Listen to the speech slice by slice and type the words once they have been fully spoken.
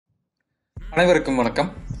அனைவருக்கும் வணக்கம்.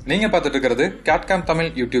 நீங்க பார்த்துட்டு இருக்கிறது Cad Cam Tamil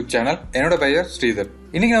YouTube channel. என்னோட பெயர் ஸ்ரீதர்.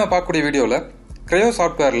 இன்னைக்கு நம்ம பார்க்கக்கூடிய வீடியோல Creo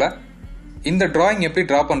சாஃப்ட்வேர்ல இந்த டிராயிங் எப்படி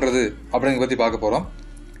டிரா பண்றது அப்படிங்கறத பத்தி பார்க்க போறோம்.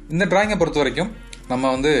 இந்த டிராயிங்கை பொறுத்த வரைக்கும்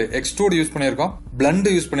நம்ம எக்ஸ்ட்ரூட் யூஸ் பண்ணியிருக்கோம், பிளண்ட்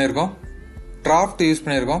யூஸ் பண்ணியிருக்கோம், டிராஃப்ட் யூஸ்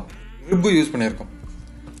பண்ணியிருக்கோம், ரிப் யூஸ் பண்ணியிருக்கோம்.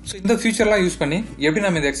 ஸோ இந்த ஃபீச்சர்லாம் யூஸ் பண்ணி எப்படி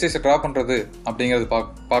நம்ம இந்த எக்ஸசைஸை டிரா பண்றது அப்படிங்கறது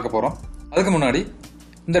பார்க்க போறோம். அதுக்கு முன்னாடி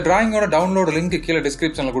இந்த டிராயிங்கோட டவுன்லோட் லிங்க் கீழே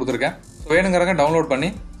டிஸ்கிரிப்ஷன்ல கொடுத்துருக்கேன். ஸோ வேணுங்கிறவங்க டவுன்லோட்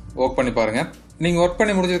பண்ணி ஒர்க் பண்ணி பாருங்க. நீங்க ஒர்க்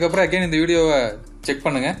பண்ணி முடிஞ்சதுக்கப்புறம் அகைன் இந்த வீடியோவை செக்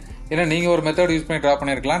பண்ணுங்க. ஏன்னா நீங்க ஒரு மெத்தட் யூஸ் பண்ணி டிரா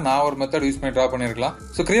பண்ணிருக்கலாம், நான் ஒரு மெத்தட் யூஸ் பண்ணி டிரா பண்ணிருக்கலாம்.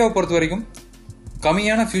 ஸோ கிரியோவை பொறுத்த வரைக்கும்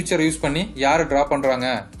கம்மியான ஃபியூச்சர் யூஸ் பண்ணி யாரு டிரா பண்றாங்க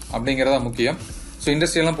அப்படிங்கறதா முக்கியம். ஸோ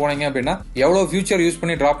இண்டஸ்ட்ரியெல்லாம் போனீங்க அப்படின்னா எவ்வளவு ஃபியூச்சர் யூஸ்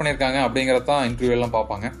பண்ணி டிரா பண்ணிருக்காங்க அப்படிங்கறதான் இன்டர்வியூ எல்லாம்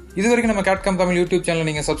பார்ப்பாங்க. இது வரைக்கும் நம்ம Cad Cam Tamil YouTube channel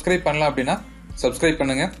நீங்க சப்ஸ்கிரைப் பண்ணலாம் அப்படின்னா சப்ஸ்கிரைப்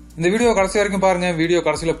பண்ணுங்க. இந்த வீடியோ கடைசி வரைக்கும் பாருங்க. வீடியோ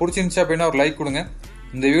கடைசியில் பிடிச்சிருந்துச்சு அப்படின்னா ஒரு லைக் கொடுங்க.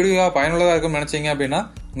 இந்த வீடியோ பயனுள்ளதா இருக்கும்னு நினைச்சீங்க அப்படின்னா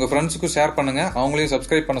உங்க ஃப்ரெண்ட்ஸுக்கும் ஷேர் பண்ணுங்க, அவங்களையும்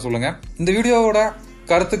சப்ஸ்கிரைப் பண்ண சொல்லுங்க. இந்த வீடியோவோட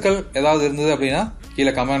கருத்துக்கள் ஏதாவது இருந்தது அப்படின்னா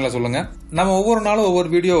கீழே கமெண்ட்ல சொல்லுங்க. நம்ம ஒவ்வொரு நாளும் ஒவ்வொரு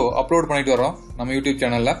வீடியோ அப்லோட் பண்ணிட்டு வரோம் நம்ம யூடியூப்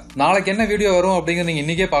சேனல்ல. நாளைக்கு என்ன வீடியோ வரும் அப்படிங்கிறது நீங்க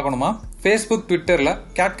இன்னைக்கே பார்க்கணுமா? ஃபேஸ்புக், ட்விட்டர்ல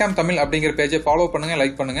Cad Cam Tamil அப்படிங்கிற பேஜை ஃபாலோ பண்ணுங்க,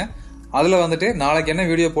 லைக் பண்ணுங்க. அதுல நாளைக்கு என்ன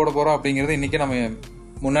வீடியோ போட போறோம் அப்படிங்கறது இன்னைக்கு நம்ம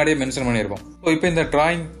முன்னாடியே மென்ஷன் பண்ணியிருக்கோம். ஸோ இப்போ இந்த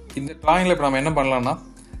டிராயிங்ல இப்போ நம்ம என்ன பண்ணலாம்னா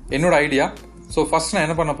என்னோட ஐடியா. ஸோ ஃபர்ஸ்ட் நான்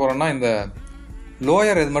என்ன பண்ண போறேன்னா இந்த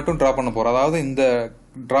லோயர் இது மட்டும் டிரா பண்ண போறேன். அதாவது இந்த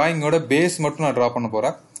டிராயிங்கோட பேஸ் மட்டும் நான் டிரா பண்ண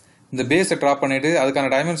போறேன். இந்த பேஸை டிரா பண்ணிட்டு அதுக்கான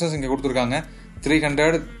டைமென்ஷன்ஸ் இங்க கொடுத்துருக்காங்க.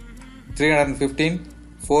 300, 315,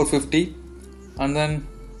 450 அண்ட் தென்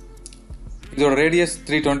இதோட ரேடியஸ்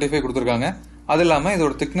 325 கொடுத்துருக்காங்க. அது இல்லாமல்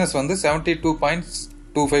இதோட திக்னஸ்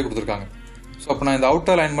 72.25 கொடுத்துருக்காங்க. ஸோ அப்போ நான் இந்த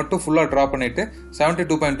அவுட்டர் லைன் மட்டும் ஃபுல்லாக ட்ரா பண்ணிட்டு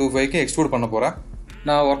 72.25க்கு எக்ஸ்ட்ரூட் பண்ண போகிறேன்.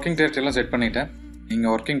 நான் ஒர்க்கிங் டைரக்டரி எல்லாம் செட் பண்ணிட்டேன்.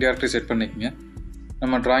 நீங்கள் ஒர்க்கிங் டைரக்டரி செட் பண்ணிக்கங்க.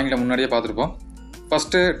 நம்ம டிராயிங்கில் முன்னாடியே பார்த்துருப்போம்.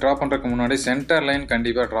 ஃபஸ்ட்டு ட்ரா பண்ணுறதுக்கு முன்னாடி சென்டர் லைன்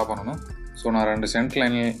கண்டிப்பாக ட்ரா பண்ணணும். ஸோ நான் 2 சென்டர்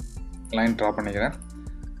லைன் ட்ரா பண்ணிக்கிறேன்.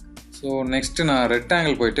 ஸோ நெக்ஸ்ட்டு நான்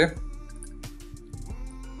ரெக்டாங்கிள் போயிட்டு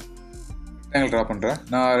ரெக்டாங்கிள் ட்ரா பண்ணுறேன்.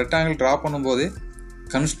 நான் ரெக்டாங்கிள் ட்ரா பண்ணும்போது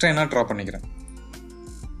கன்ஸ்ட்ரெயினாக ட்ரா பண்ணிக்கிறேன்.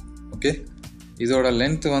 ஓகே, இதோட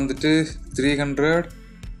லென்த் 300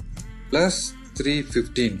 +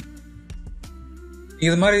 315.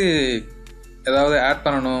 இது மாதிரி ஏதாவது ஆட்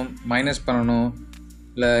பண்ணணும், மைனஸ் பண்ணணும்,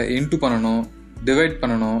 இல்லை இன்ட்டு பண்ணணும், டிவைட்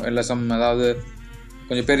பண்ணணும், இல்லை ஏதாவது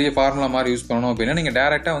கொஞ்சம் பெரிய ஃபார்முலா மாதிரி யூஸ் பண்ணணும் அப்படின்னா நீங்கள்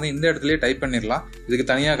டேரெக்டாக இந்த இடத்துலயே டைப் பண்ணிடலாம். இதுக்கு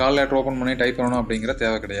தனியாக கால் லெட்டர் ஓப்பன் பண்ணி டைப் பண்ணணும் அப்படிங்கிற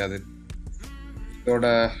தேவை கிடையாது. இதோட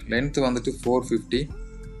length 450.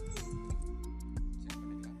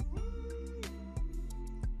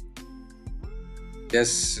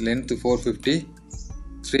 S, length 450,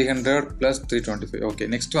 300 + 325. Okay,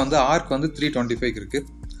 next arc 325 இருக்கு.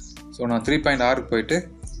 ஸோ நான் 3 பாயிண்ட் ஆர்க் போயிட்டு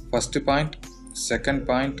ஃபர்ஸ்ட் பாயிண்ட், செகண்ட்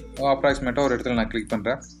பாயிண்ட் அப்ராக்சிமேட்டாக ஒரு இடத்துல நான் கிளிக்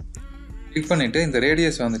பண்ணுறேன். கிளிக் பண்ணிவிட்டு இந்த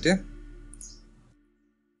ரேடியஸ்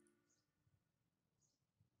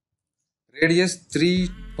ரேடியஸ்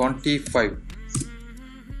 325.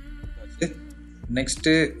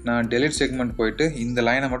 நெக்ஸ்ட்டு நான் டெலிட் செக்மெண்ட் போயிட்டு இந்த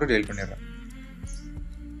லைனை மட்டும் டெலிட் பண்ணிடுறேன்.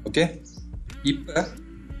 ஓகே, இப்போ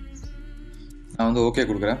நான் ஓகே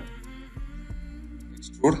கொடுக்குறேன்.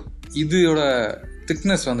 எக்ஸ்ட்ரூட். இதோட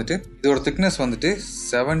திக்னஸ் இதோட திக்னஸ்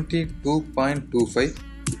 72.25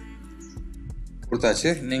 கொடுத்தாச்சு.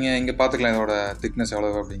 நீங்கள் இங்கே பார்த்துக்கலாம் இதோட திக்னஸ் எவ்வளோ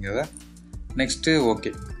அப்படிங்கிறத. நெக்ஸ்ட்டு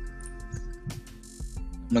ஓகே,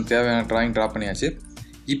 நமக்கு தேவையான டிராயிங் ட்ரா பண்ணியாச்சு.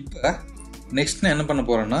 இப்போ நெக்ஸ்ட் நான் என்ன பண்ண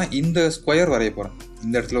போகிறேன்னா இந்த ஸ்கொயர் வரைய போகிறேன்.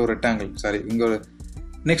 இந்த இடத்துல ஒரு ரெக்டாங்கிள், இங்கே ஒரு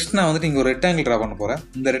நெக்ஸ்ட் நான் இங்கே ஒரு ரெக்டாங்கிள் ட்ரா பண்ண போகிறேன்.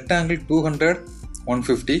 இந்த ரெக்டாங்கிள் 200,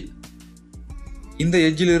 150. இந்த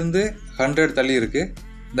எட்ஜிலிருந்து 100 தள்ளி இருக்குது.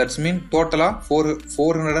 தட்ஸ் மீன் டோட்டலாக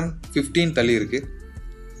 415 தள்ளி இருக்குது.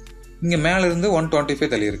 இங்கே மேலேருந்து 125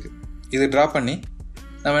 தள்ளி இருக்குது. இது ட்ரா பண்ணி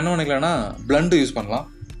நம்ம என்ன பண்ணிக்கலாம்னா பிளண்டு யூஸ் பண்ணலாம்.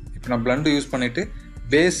 இப்போ நான் பிளண்டு யூஸ் பண்ணிவிட்டு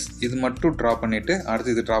பேஸ் இது மட்டும் ட்ரா பண்ணிவிட்டு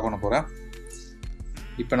அடுத்து இது ட்ரா பண்ண போகிறேன்.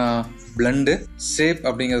 இப்போ நான் பிளண்டு ஷேப்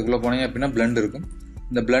அப்படிங்கிறதுக்குள்ளே போனீங்க அப்படின்னா பிளண்ட் இருக்கும்.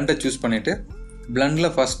 இந்த பிளண்டை சூஸ் பண்ணிவிட்டு பிளண்டில்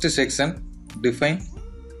ஃபஸ்ட்டு செக்ஷன் டிஃபைன்.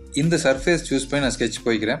 இந்த சர்ஃபேஸ் சூஸ் பண்ணி நான் ஸ்கெட்ச்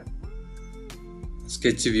போய்க்கிறேன்.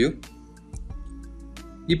 Sketch view.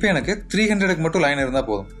 இப்போ எனக்கு 300க்கு மட்டும் லைன் இருந்தால்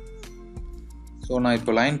போதும். ஸோ நான்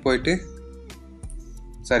இப்போ லைன் போயிட்டு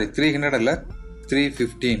 300 இல்லை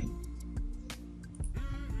 315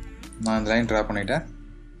 நான் இந்த லைன் ட்ரா பண்ணிட்டேன்.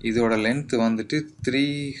 இதோட லென்த் 300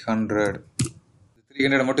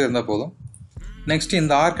 மட்டும் இருந்தால் போதும். நெக்ஸ்ட்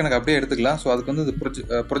இந்த ஆர்க் எனக்கு அப்படியே எடுத்துக்கலாம். ஸோ அதுக்கு இந்த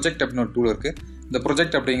ப்ரொஜெக்ட் அப்படின்னு ஒரு டூல் இருக்குது. இந்த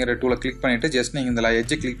ப்ரொஜெக்ட் அப்படிங்கிற டூலை கிளிக் பண்ணிவிட்டு ஜஸ்ட் நீங்கள் இந்த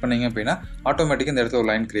எட்ஜை கிளிக் பண்ணீங்க அப்படின்னா ஆட்டோமேட்டிக்காக இந்த இடத்துல ஒரு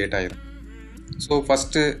லைன் கிரியேட் ஆகிடும். ஸோ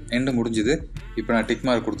ஃபஸ்ட்டு எண்டு முடிஞ்சுது. இப்போ நான் டிக்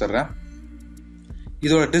மார்க் கொடுத்துட்றேன்.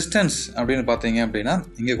 இதோட டிஸ்டன்ஸ் அப்படின்னு பார்த்தீங்க அப்படின்னா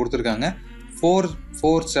இங்கே கொடுத்துருக்காங்க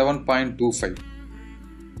 447.25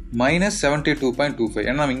 -72.25.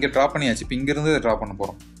 ஏன்னா நம்ம இங்கே ட்ரா பண்ணியாச்சு. இப்போ இங்கிருந்து ட்ரா பண்ண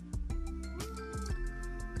போகிறோம்.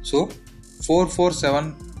 ஸோ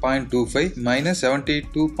 447.25 minus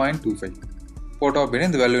 72.25 போட்டோம் அப்படின்னா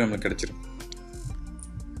இந்த வேல்யூ நம்மளுக்கு கிடைச்சிடும்.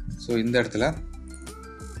 ஸோ இந்த இடத்துல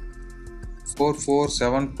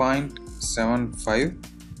 447.75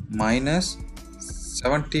 minus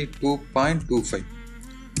 72.25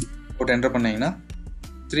 போட்டு என்டர் பண்ணிங்கன்னா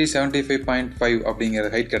 375.5 அப்படிங்கிற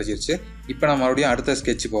ஹைட் கிடச்சிருச்சு. இப்போ நான் மறுபடியும் அடுத்த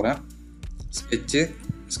ஸ்கெட்ச் போகிறேன்.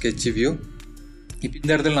 Sketch view. இப்போ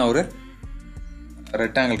இந்த இடத்துல நான் ஒரு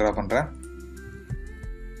ரெக்டாங்கிள் ட்ரா பண்ணுறேன்.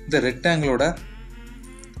 இந்த ரெக்டாங்கிளோட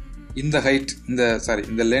இந்த ஹைட்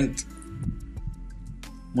இந்த லென்த்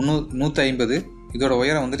 150, இதோட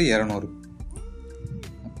உயரம் வந்துட்டு 200.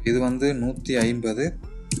 இது வந்து 150,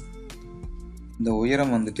 இந்த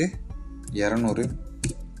உயரம் வந்துட்டு 200.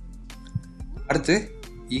 அடுத்து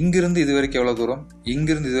இங்கிருந்து இது வரைக்கும் எவ்வளோ தூரம்,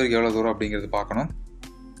 இங்கிருந்து இது வரைக்கும் எவ்வளோ தூரம் அப்படிங்கிறது பார்க்கணும்.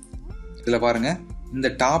 இதில் பாருங்கள், இந்த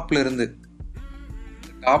டாப்ல இருந்து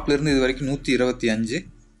இது வரைக்கும் 125,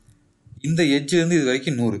 இந்த எட்ஜிலேருந்து இது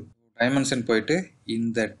வரைக்கும் 100. டைமென்ஷன் போயிட்டு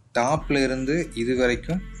இந்த டாப்ல இருந்து இது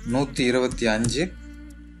வரைக்கும் 125,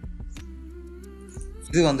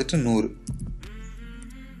 இது வந்துட்டு 100.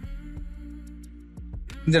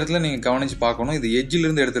 இந்த இடத்துல நீங்கள் கவனித்து பார்க்கணும், இது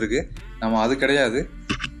எட்ஜிலிருந்து எடுத்துருக்கு, நம்ம அது கிடையாது,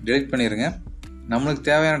 டெலிட் பண்ணிடுங்க. நம்மளுக்கு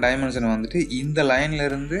தேவையான டைமென்ஷன் வந்துட்டு இந்த லைன்ல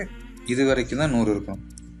இருந்து இது வரைக்கும் தான் 100 இருக்கும்.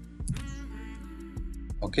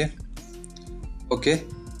 ஓகே.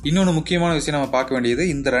 இன்னொன்று முக்கியமான விஷயம் நம்ம பார்க்க வேண்டியது,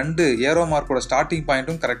 இந்த 2 ஏரோ மார்க்கோட ஸ்டார்டிங்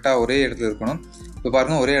பாயிண்ட்டும் கரெக்டாக ஒரே இடத்துல இருக்கணும். இப்போ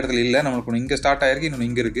பாருங்க, ஒரே இடத்துல இல்லை, நம்மளுக்கு ஒன்று இங்கே ஸ்டார்ட் ஆயிருக்கு, இன்னொன்று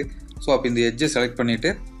இங்கே இருக்குது. ஸோ அப்போ இந்த எட்ஜை செலக்ட் பண்ணிவிட்டு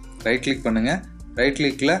ரைட் கிளிக் பண்ணுங்கள். ரைட்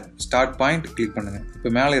கிளிக்கில் ஸ்டார்ட் பாயிண்ட் கிளிக் பண்ணுங்கள். இப்போ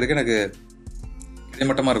மேலே இருக்கு, எனக்கு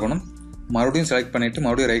கிடைமட்டமாக இருக்கணும். மறுபடியும் செலக்ட் பண்ணிவிட்டு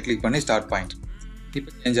மறுபடியும் ரைட் கிளிக் பண்ணி ஸ்டார்ட் பாயிண்ட். இப்போ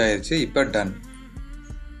சேஞ்ச் ஆயிடுச்சு. இப்போ டன்.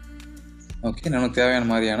 ஓகே, நமக்கு தேவையான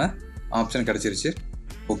மாதிரியான ஆப்ஷன் கிடச்சிருச்சு.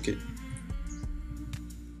 ஓகே,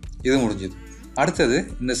 இது முடிஞ்சது. அடுத்தது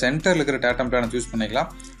இந்த சென்டரில் இருக்கிற டேட்டம் பிளானை சூஸ் பண்ணிக்கலாம்.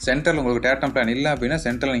 சென்டரில் உங்களுக்கு டேட்டம் பிளான் இல்லை அப்படின்னா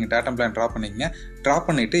சென்டரில் நீங்கள் டேட்டம் பிளான் ட்ரா பண்ணிக்கங்க. ட்ரா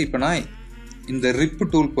பண்ணிவிட்டு இப்போ நான் இந்த ரிப்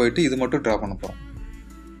டூல் போயிட்டு இது மட்டும் ட்ரா பண்ண போகிறோம்.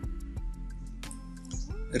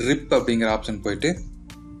 ரிப் அப்படிங்கிற ஆப்ஷன் போயிட்டு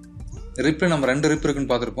ரிப்பில் நம்ம 2 ரிப்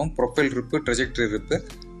இருக்குன்னு பார்த்துருப்போம், ப்ரொஃபைல் ரிப்பு, ட்ரெஜெக்டரி ரிப்பு.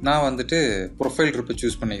 நான் வந்துட்டு ப்ரொஃபைல் ரிப்பு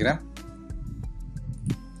சூஸ் பண்ணிக்கிறேன்.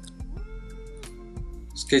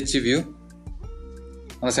 ஸ்கெட்ச் வியூ,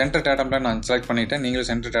 அந்த சென்டர் டேட்டம் பிளான் நான் செலக்ட் பண்ணிட்டேன். நீங்களும்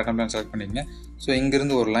சென்டர் டேட்டம் பிளான் செலக்ட் பண்ணிக்கங்க. ஸோ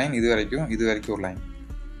இங்கிருந்து ஒரு லைன், இது வரைக்கும் ஒரு லைன்.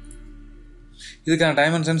 இதுக்கான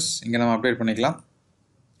டைமென்ஷன்ஸ் இங்கே நம்ம அப்டேட் பண்ணிக்கலாம்.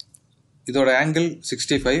 இதோட ஆங்கிள்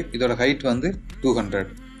 65, இதோட ஹைட் வந்து 200.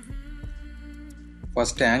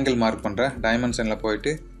 ஃபஸ்ட்டு ஆங்கிள் மார்க் பண்ணுறேன். டைமென்ஷனில்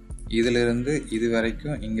போயிட்டு இதிலிருந்து இது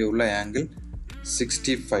வரைக்கும் இங்கே உள்ள ஆங்கிள்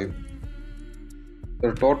 65.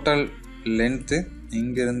 இதோட டோட்டல் லென்த்து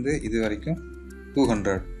இங்கிருந்து இது வரைக்கும்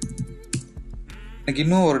 200. எனக்கு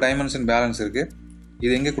இன்னும் ஒரு டைமென்ஷன் பேலன்ஸ் இருக்குது.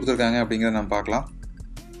 இது எங்கே கொடுத்துருக்காங்க அப்படிங்கிறத நம்ம பார்க்கலாம்.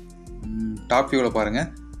 டாப் வியூவில் பாருங்கள்,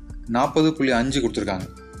 40.5 கொடுத்துருக்காங்க.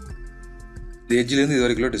 இந்த எட்ஜிலேருந்து இது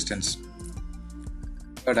வரைக்கும் டிஸ்டன்ஸ்.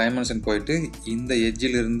 இப்போ டைமென்ஷன் போயிட்டு இந்த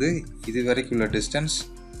எட்ஜிலிருந்து இது வரைக்கும் உள்ள டிஸ்டன்ஸ்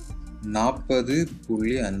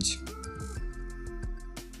 40.5.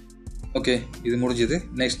 ஓகே, இது முடிஞ்சுது.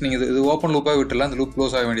 நெக்ஸ்ட் நீங்கள் இது ஓப்பன் லூப்பாக விட்டுடலாம். இந்த லூப்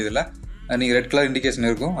க்ளோஸ் ஆக வேண்டியதில்லை. நீங்கள் ரெட் கலர் இண்டிகேஷன்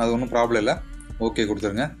இருக்கும், அது ஒன்றும் ப்ராப்ளம் இல்லை. ஓகே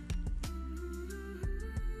கொடுத்துருங்க.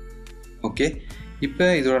 ஓகே, இப்போ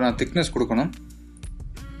இதோட நான் திக்னஸ் கொடுக்கணும்.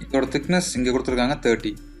 இதோட திக்னஸ் இங்கே கொடுத்துருக்காங்க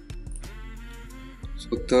 30. ஸோ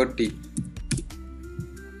 30.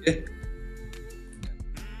 ஓகே,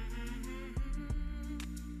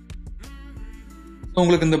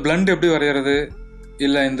 உங்களுக்கு இந்த பிளண்ட் எப்படி வரைகிறது,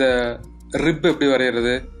 இல்லை இந்த ரிப் எப்படி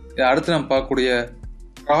வரைகிறது, அடுத்து நம்ம பார்க்கக்கூடிய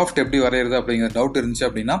கிராஃப்ட் எப்படி வரைகிறது அப்படிங்கிற டவுட் இருந்துச்சு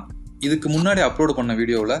அப்படின்னா இதுக்கு முன்னாடி அப்லோட் பண்ண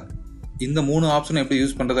வீடியோவில் இந்த 3 ஆப்ஷனும் எப்படி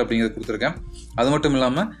யூஸ் பண்ணுறது அப்படிங்கிறது கொடுத்துருக்கேன். அது மட்டும்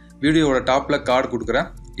இல்லாமல் வீடியோவோட டாப்பில் கார்டு கொடுக்குறேன்,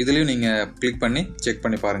 இதுலேயும் நீங்கள் கிளிக் பண்ணி செக்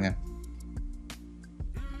பண்ணி பாருங்கள்.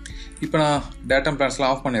 இப்போ நான் டேட்டம்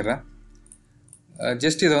பிளான்ஸ்லாம் ஆஃப் பண்ணிடுறேன்.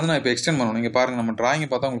 ஜஸ்ட் இதை வந்து நான் இப்போ எக்ஸ்டெண்ட் பண்ணணும். நீங்கள் பாருங்கள், நம்ம டிராயிங்கை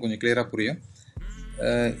பார்த்தா உங்களுக்கு கொஞ்சம் கிளியராக புரியும்.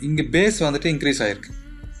 இங்கே பேஸ் வந்துட்டு இன்க்ரீஸ் ஆகிருக்கு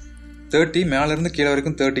 30, மேலேருந்து கீழே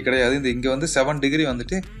வரைக்கும் 30 கிடையாது. இந்த இங்கே வந்து 7 டிகிரி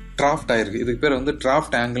வந்துட்டு டிராஃப்ட் ஆகிருக்கு. இதுக்கு பேர் வந்து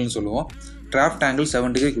டிராஃப்ட் ஆங்கிள்னு சொல்லுவோம். டிராஃப்ட் ஆங்கிள்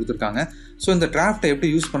 7 டிகிரி கொடுத்துருக்காங்க. ஸோ இந்த டிராஃப்ட்டை எப்படி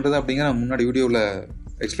யூஸ் பண்ணுறது அப்படிங்கிற நம்ம முன்னாடி வீடியோவில்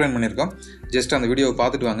எக்ஸ்பிளைன் பண்ணியிருக்கோம். ஜஸ்ட் அந்த வீடியோவை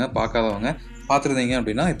பார்த்துட்டு வாங்க. பார்க்காதவங்க பார்த்துருந்தீங்க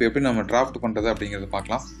அப்படின்னா இப்போ எப்படி நம்ம டிராஃப்ட் பண்ணுறது அப்படிங்கிறத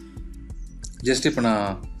பார்க்கலாம். ஜஸ்ட் இப்போ நான்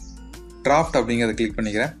டிராஃப்ட் அப்படிங்கிறத கிளிக்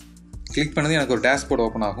பண்ணிக்கிறேன். கிளிக் பண்ணது எனக்கு ஒரு டேஷ்போர்டு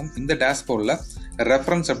ஓப்பன் ஆகும். இந்த டேஷ்போர்டில்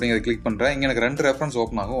ரெஃபரன்ஸ் அப்படிங்கிறத கிளிக் பண்ணுறேன். இங்கே எனக்கு 2 ரெஃபரன்ஸ்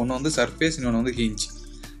ஓப்பன் ஆகும். ஒன்று வந்து சர்ஃபேஸ், இன்னொன்று வந்து ஹிஞ்ச்.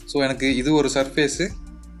 ஸோ எனக்கு இது ஒரு சர்ஃபேஸு,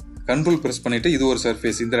 கண்ட்ரோல் ப்ரெஸ் பண்ணிவிட்டு இது ஒரு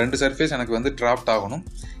சர்ஃபேஸ், இந்த 2 சர்ஃபேஸ் எனக்கு வந்து டிராஃப்ட் ஆகணும்.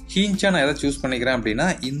 ஹிஞ்சாக நான் எதை சூஸ் பண்ணிக்கிறேன் அப்படின்னா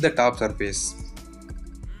இந்த டாப் சர்ஃபேஸ்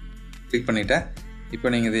கிளிக் பண்ணிவிட்டேன். இப்போ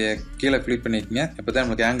நீங்கள் இதை கீழே கிளிக் பண்ணிக்கங்க. இப்போ தான்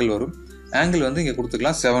நம்மளுக்கு ஆங்கிள் வரும். ஆங்கிள் வந்து இங்கே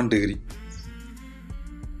கொடுத்துக்கலாம் 7 டிகிரி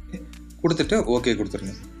கொடுத்துட்டு ஓகே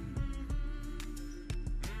கொடுத்துருங்க.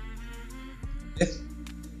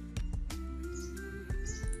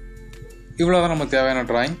 இவ்வளோதான் நமக்கு தேவையான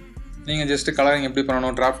டிராயிங். நீங்கள் ஜஸ்ட்டு கலரிங் எப்படி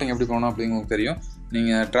பண்ணணும், டிராஃப்டிங் எப்படி பண்ணணும் அப்படின்னு உங்களுக்கு தெரியும்.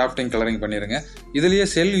 நீங்கள் டிராஃப்டிங் கலரிங் பண்ணிடுங்க. இதுலேயே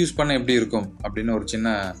செல் யூஸ் பண்ண எப்படி இருக்கும் அப்படின்னு ஒரு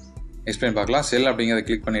சின்ன எக்ஸ்பிளைன் பார்க்கலாம். செல் அப்படிங்கிறத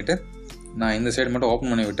கிளிக் பண்ணிவிட்டு நான் இந்த சைடு மட்டும்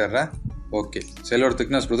ஓப்பன் பண்ணி விட்டுறேன். ஓகே, செல்லோட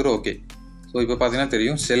திக்னஸ் கொடுத்துட்டு ஓகே. ஸோ இப்போ பார்த்தீங்கன்னா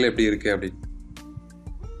தெரியும் செல் எப்படி இருக்குது அப்படின்னு.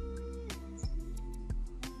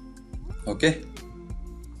 ஓகே,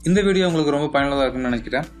 இந்த வீடியோ உங்களுக்கு ரொம்ப பயனுள்ளதாக இருக்குன்னு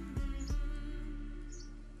நினைக்கிறேன்.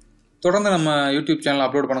 தொடர்ந்து நம்ம யூடியூப் சேனல்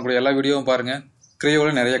அப்லோட் பண்ணக்கூடிய எல்லா வீடியோவும் பாருங்கள்.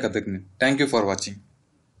 கிரேயோவில் நிறைய கற்றுக்குங்க. தேங்க்யூ ஃபார் வாட்சிங்.